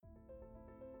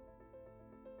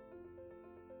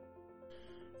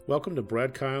Welcome to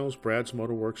Brad Kyle's Brad's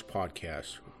Motorworks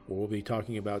podcast, where we'll be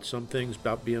talking about some things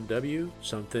about BMW,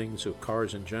 some things of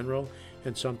cars in general,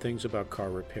 and some things about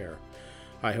car repair.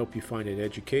 I hope you find it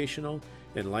educational,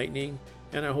 enlightening,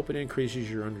 and I hope it increases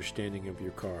your understanding of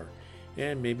your car.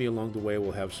 And maybe along the way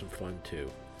we'll have some fun too.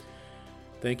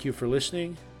 Thank you for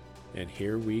listening, and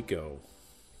here we go.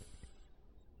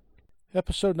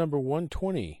 Episode number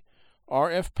 120,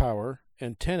 RF Power,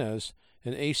 Antennas,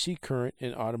 and AC Current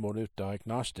in Automotive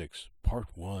Diagnostics, Part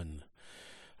 1.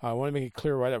 I want to make it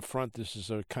clear right up front, this is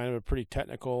a kind of a pretty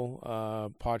technical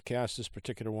podcast, this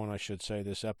particular one, I should say,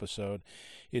 this episode.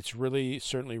 It's really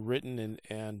certainly written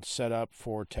and set up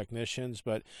for technicians,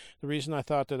 but the reason I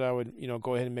thought that I would,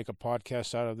 go ahead and make a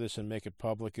podcast out of this and make it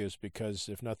public is because,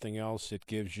 if nothing else, it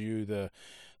gives you, the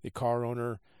car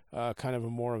owner, kind of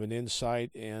more of an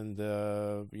insight and,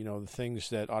 the things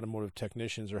that automotive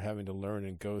technicians are having to learn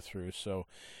and go through. So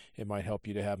it might help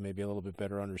you to have maybe a little bit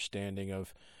better understanding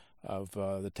of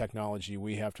the technology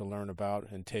we have to learn about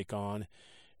and take on.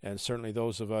 And certainly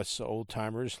those of us old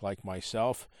timers like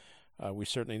myself, we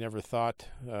certainly never thought,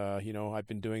 I've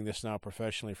been doing this now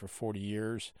professionally for 40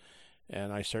 years,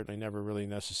 and I certainly never really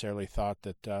necessarily thought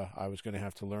that I was going to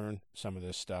have to learn some of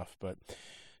this stuff. But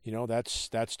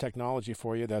that's technology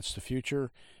for you. That's the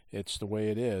future. It's the way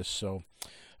it is. So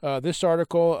this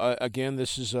article, again,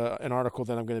 this is an article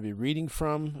that I'm going to be reading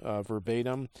from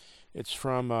verbatim. It's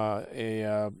from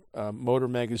a Motor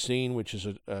Magazine, which is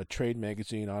a trade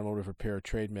magazine, automotive repair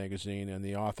trade magazine, and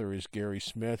the author is Gary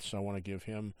Smith, so I want to give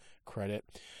him credit.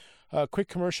 Quick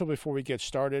commercial before we get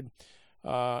started.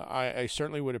 I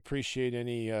certainly would appreciate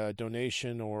any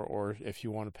donation or if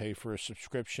you want to pay for a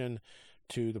subscription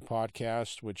to the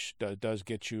podcast, which does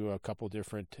get you a couple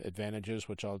different advantages,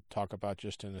 which I'll talk about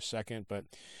just in a second. But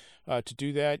to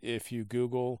do that, if you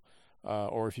Google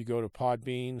or if you go to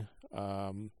Podbean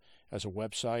as a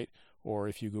website, or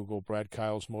if you Google Brad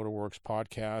Kyle's Motorworks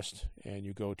podcast and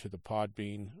you go to the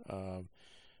Podbean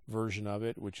version of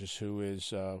it, which is who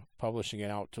is publishing it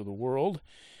out to the world,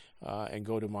 and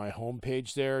go to my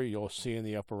homepage there, you'll see in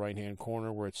the upper right-hand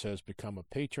corner where it says Become a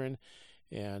Patron.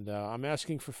 And I'm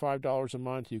asking for $5 a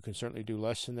month. You can certainly do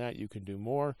less than that. You can do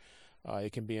more.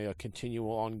 It can be a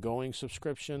continual ongoing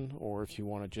subscription, or if you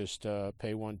want to just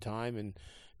pay one time and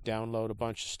download a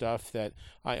bunch of stuff that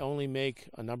I only make,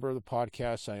 a number of the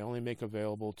podcasts I only make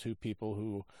available to people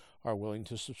who are willing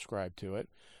to subscribe to it.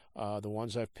 The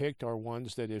ones I've picked are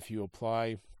ones that if you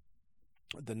apply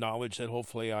the knowledge that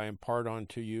hopefully I impart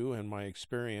onto you and my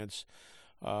experience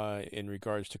in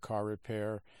regards to car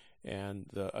repair, and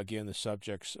the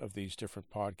subjects of these different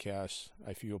podcasts,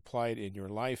 if you apply it in your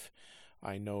life,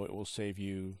 I know it will save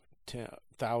you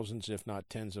thousands, if not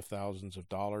tens of thousands of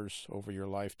dollars over your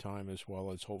lifetime, as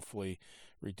well as hopefully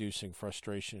reducing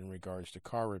frustration in regards to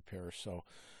car repair. So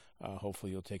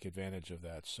hopefully you'll take advantage of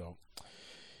that. So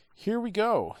here we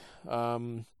go.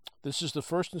 This is the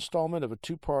first installment of a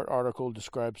two-part article that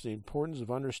describes the importance of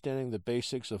understanding the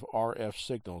basics of RF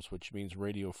signals, which means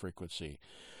radio frequency.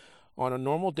 On a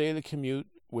normal day of the commute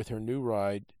with her new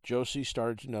ride, Josie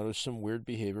started to notice some weird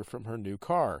behavior from her new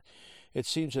car. It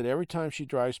seems that every time she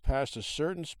drives past a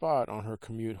certain spot on her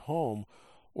commute home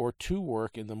or to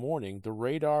work in the morning, the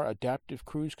radar adaptive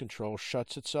cruise control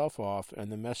shuts itself off and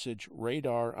the message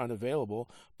 "radar unavailable"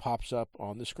 pops up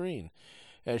on the screen.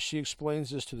 As she explains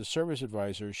this to the service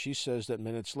advisor, she says that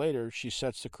minutes later she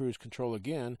sets the cruise control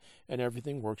again and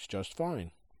everything works just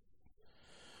fine.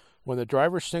 When the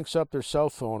driver syncs up their cell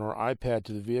phone or iPad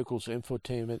to the vehicle's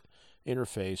infotainment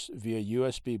interface via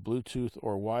USB, Bluetooth,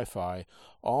 or Wi-Fi,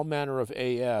 all manner of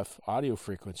AF, audio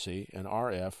frequency, and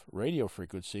RF, radio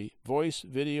frequency, voice,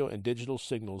 video, and digital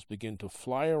signals begin to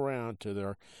fly around to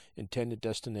their intended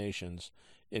destinations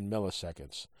in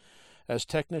milliseconds. As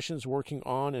technicians working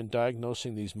on and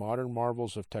diagnosing these modern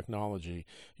marvels of technology,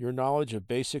 your knowledge of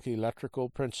basic electrical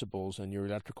principles and your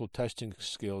electrical testing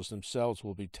skills themselves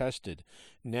will be tested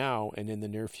now and in the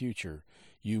near future.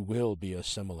 You will be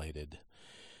assimilated.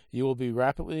 You will be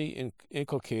rapidly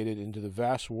inculcated into the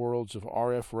vast worlds of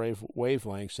RF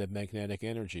wavelengths and magnetic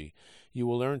energy. You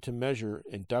will learn to measure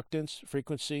inductance,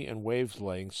 frequency, and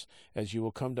wavelengths as you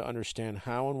will come to understand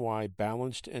how and why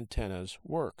balanced antennas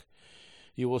work.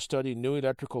 You will study new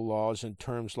electrical laws in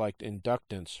terms like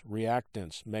inductance,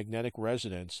 reactance, magnetic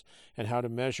resonance, and how to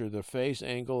measure the phase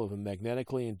angle of a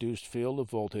magnetically induced field of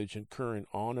voltage and current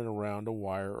on and around a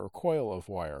wire or coil of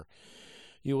wire.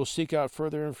 You will seek out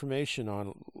further information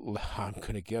on, I'm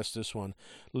going to guess this one,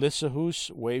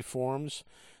 Lissahous waveforms,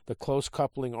 the close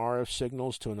coupling RF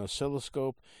signals to an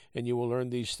oscilloscope, and you will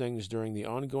learn these things during the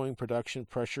ongoing production,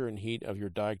 pressure, and heat of your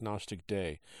diagnostic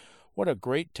day. What a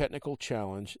great technical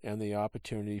challenge and the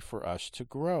opportunity for us to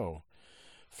grow.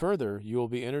 Further, you will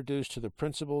be introduced to the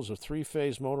principles of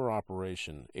three-phase motor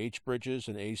operation, H-bridges,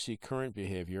 and AC current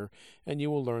behavior, and you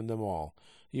will learn them all.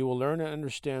 You will learn and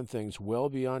understand things well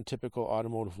beyond typical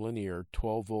automotive linear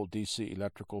 12-volt DC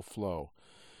electrical flow.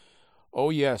 Oh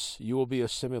yes, you will be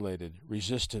assimilated.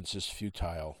 Resistance is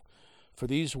futile. For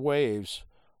these waves,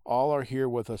 all are here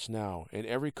with us now. In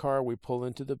every car we pull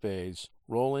into the bays,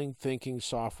 rolling, thinking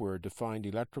software-defined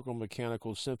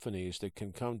electrical-mechanical symphonies that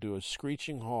can come to a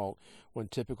screeching halt when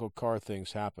typical car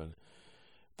things happen.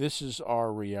 This is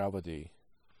our reality.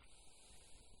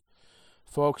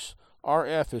 Folks,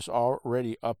 RF is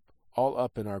already all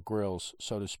up in our grills,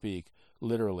 so to speak,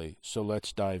 literally, so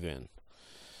let's dive in.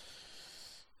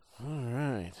 All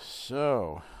right,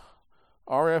 so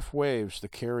RF waves, the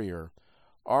carrier.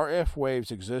 RF waves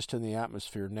exist in the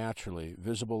atmosphere naturally.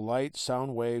 Visible light,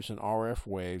 sound waves, and RF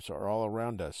waves are all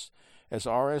around us. As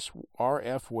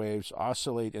RF waves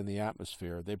oscillate in the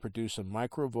atmosphere, they produce a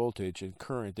microvoltage and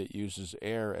current that uses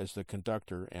air as the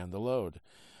conductor and the load.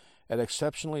 At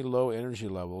exceptionally low energy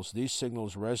levels, these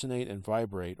signals resonate and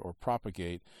vibrate or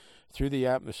propagate through the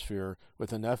atmosphere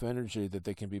with enough energy that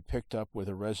they can be picked up with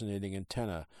a resonating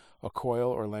antenna, a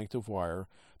coil or length of wire.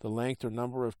 The length or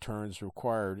number of turns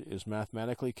required is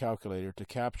mathematically calculated to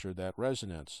capture that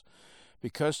resonance.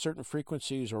 Because certain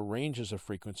frequencies or ranges of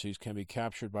frequencies can be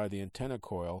captured by the antenna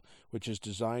coil, which is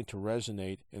designed to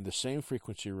resonate in the same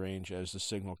frequency range as the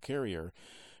signal carrier,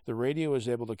 the radio is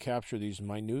able to capture these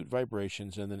minute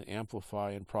vibrations and then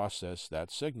amplify and process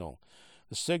that signal.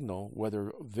 The signal,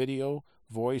 whether video,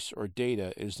 voice, or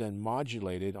data, is then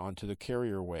modulated onto the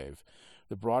carrier wave.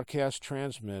 The broadcast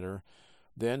transmitter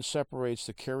then separates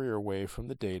the carrier wave from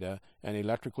the data and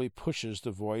electrically pushes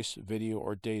the voice, video,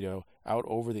 or data out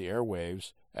over the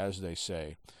airwaves, as they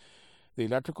say. The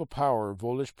electrical power,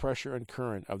 voltage, pressure, and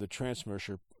current of the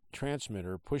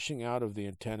transmitter pushing out of the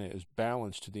antenna is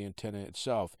balanced to the antenna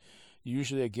itself,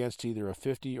 usually against either a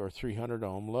 50 or 300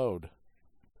 ohm load.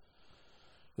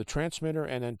 The transmitter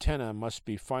and antenna must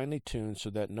be finely tuned so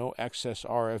that no excess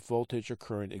RF voltage or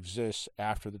current exists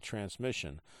after the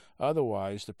transmission.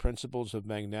 Otherwise, the principles of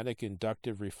magnetic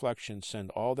inductive reflection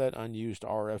send all that unused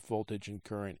RF voltage and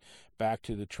current back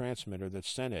to the transmitter that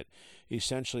sent it,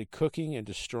 essentially cooking and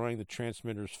destroying the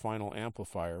transmitter's final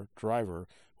amplifier, driver,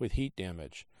 with heat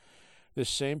damage. This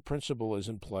same principle is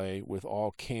in play with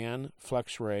all CAN,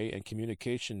 FlexRay, and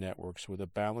communication networks with a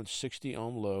balanced 60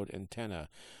 ohm load antenna,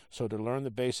 so to learn the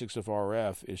basics of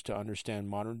RF is to understand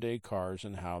modern-day cars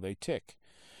and how they tick.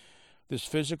 This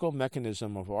physical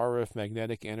mechanism of RF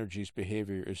magnetic energy's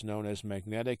behavior is known as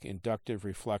magnetic inductive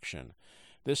reflection.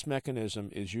 This mechanism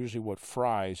is usually what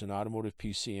fries an automotive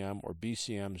PCM or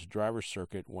BCM's driver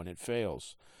circuit when it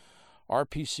fails. Our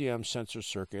PCM sensor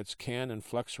circuits, CAN and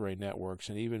FlexRay networks,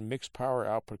 and even mixed power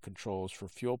output controls for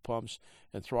fuel pumps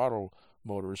and throttle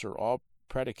motors are all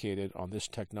predicated on this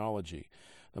technology.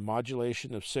 The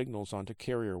modulation of signals onto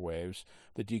carrier waves,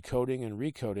 the decoding and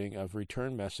recoding of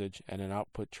return message, and an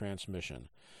output transmission.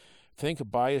 Think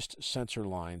biased sensor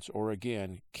lines, or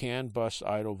again, CAN bus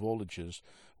idle voltages,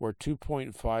 where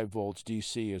 2.5 volts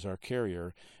DC is our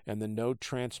carrier, and the node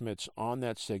transmits on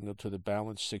that signal to the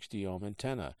balanced 60 ohm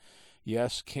antenna.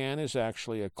 Yes, CAN is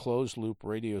actually a closed-loop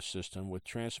radio system with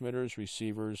transmitters,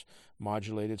 receivers,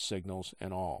 modulated signals,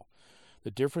 and all. The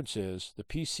difference is the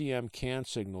PCM CAN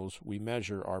signals we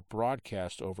measure are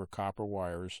broadcast over copper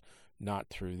wires, not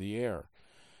through the air.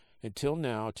 Until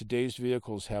now, today's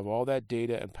vehicles have all that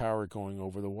data and power going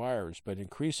over the wires, but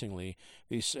increasingly,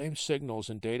 these same signals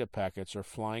and data packets are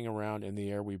flying around in the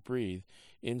air we breathe,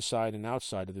 inside and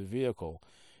outside of the vehicle.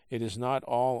 It is not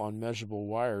all on measurable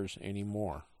wires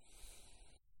anymore.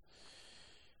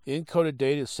 Encoded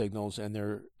data signals and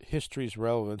their history's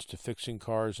relevance to fixing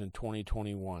cars in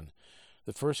 2021.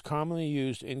 The first commonly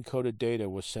used encoded data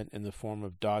was sent in the form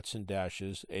of dots and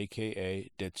dashes,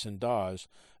 aka dits and dahs,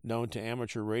 known to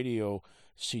amateur radio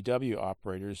CW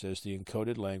operators as the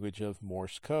encoded language of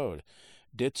Morse code.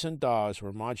 Dits and dahs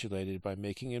were modulated by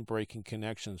making and breaking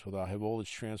connections with a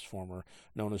high-voltage transformer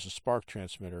known as a spark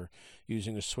transmitter,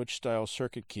 using a switch-style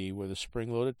circuit key with a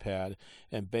spring-loaded pad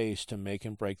and base to make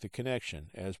and break the connection,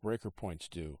 as breaker points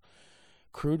do.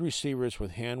 Crude receivers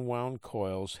with hand-wound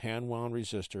coils, hand-wound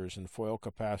resistors, and foil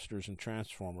capacitors and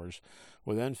transformers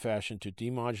were then fashioned to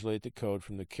demodulate the code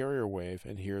from the carrier wave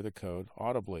and hear the code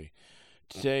audibly.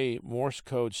 Today, Morse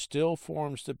code still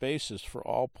forms the basis for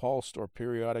all pulsed or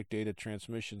periodic data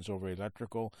transmissions over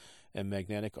electrical and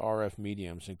magnetic RF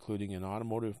mediums, including in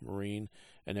automotive, marine,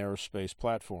 and aerospace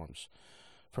platforms.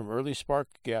 From early spark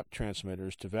gap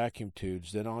transmitters to vacuum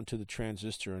tubes, then on to the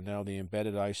transistor and now the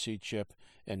embedded IC chip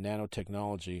and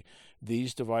nanotechnology,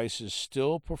 these devices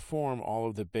still perform all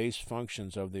of the base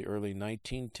functions of the early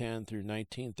 1910 through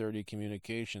 1930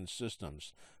 communication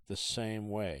systems the same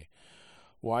way.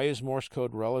 Why is Morse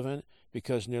code relevant?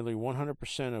 Because nearly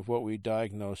 100% of what we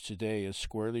diagnose today is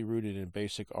squarely rooted in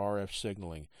basic RF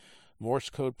signaling, Morse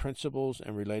code principles,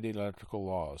 and related electrical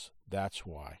laws. That's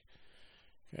why.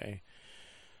 Okay.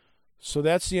 So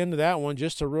that's the end of that one.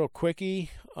 Just a real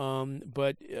quickie.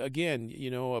 But again,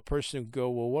 a person could go,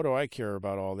 well, what do I care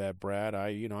about all that, Brad?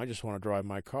 I just want to drive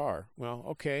my car. Well,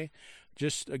 okay.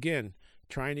 Just again,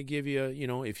 trying to give you,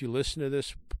 if you listen to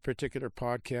this particular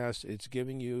podcast, it's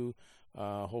giving you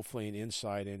hopefully an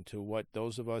insight into what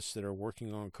those of us that are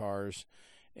working on cars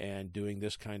and doing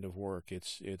this kind of work,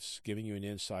 it's giving you an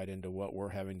insight into what we're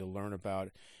having to learn about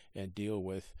and deal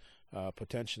with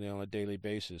potentially on a daily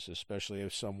basis, especially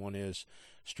if someone is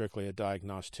strictly a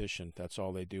diagnostician. That's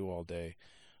all they do all day.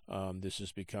 This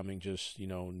is becoming just,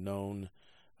 known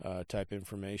type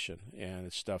information, and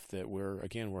it's stuff that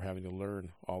we're having to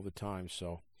learn all the time.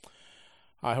 So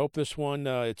I hope this one,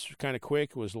 it's kind of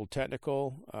quick, it was a little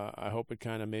technical. I hope it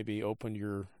kind of maybe opened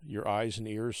your eyes and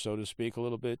ears, so to speak, a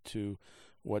little bit to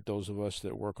what those of us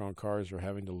that work on cars are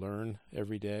having to learn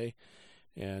every day.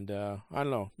 And I don't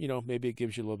know, maybe it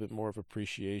gives you a little bit more of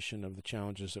appreciation of the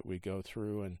challenges that we go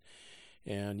through and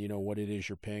what it is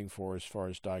you're paying for as far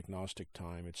as diagnostic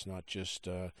time. It's not just,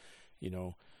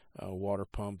 water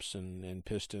pumps and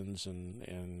pistons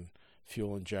and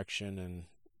fuel injection and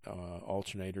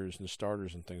alternators and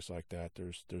starters and things like that.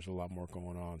 There's a lot more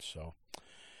going on. So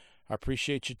I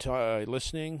appreciate you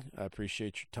listening. I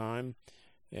appreciate your time.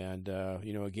 And,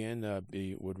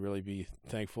 would really be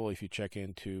thankful if you check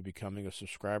into becoming a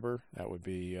subscriber. That would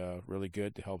be really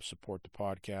good to help support the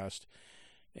podcast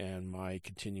and my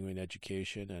continuing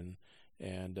education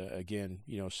and again,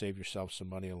 save yourself some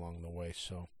money along the way.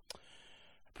 So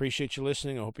appreciate you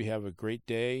listening. I hope you have a great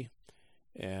day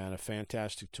and a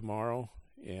fantastic tomorrow.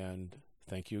 And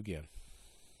thank you again.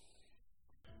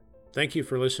 Thank you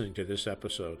for listening to this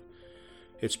episode.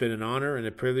 It's been an honor and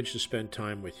a privilege to spend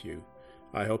time with you.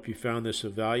 I hope you found this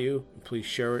of value. Please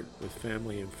share it with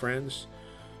family and friends.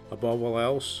 Above all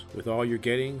else, with all you're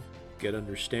getting, get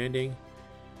understanding.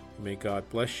 May God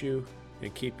bless you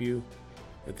and keep you,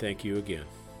 and thank you again.